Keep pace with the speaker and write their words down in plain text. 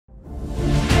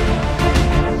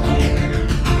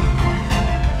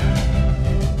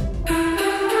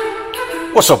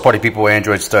What's up, party people?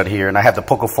 Android Stud here, and I have the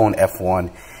Pocophone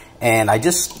F1, and I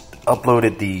just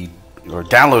downloaded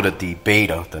the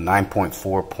beta, the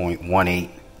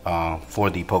 9.4.18 for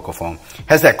the Pocophone.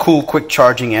 Has that cool quick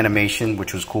charging animation,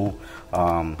 which was cool.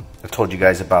 I told you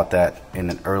guys about that in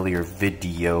an earlier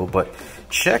video, but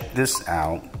check this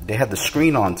out. They have the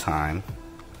screen on time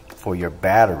for your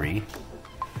battery.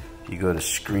 You go to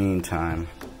screen time.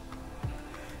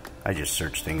 I just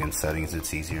search things in settings,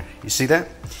 it's easier. You see that?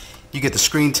 You get the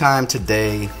screen time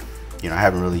today. You know, I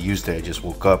haven't really used it. I just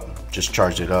woke up, just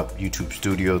charged it up. YouTube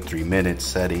Studio, 3 minutes.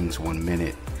 Settings, 1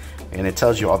 minute. And it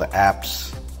tells you all the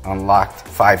apps unlocked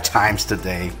 5 times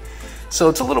today. So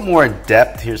it's a little more in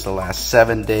depth. Here's the last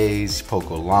 7 days.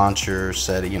 Poco launcher,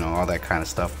 setting, you know, all that kind of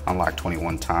stuff. Unlocked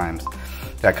 21 times,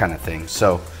 that kind of thing.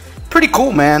 So pretty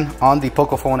cool, man, on the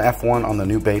Pocophone F1 on the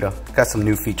new beta. Got some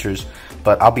new features,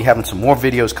 but I'll be having some more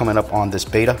videos coming up on this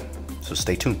beta. So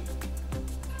stay tuned.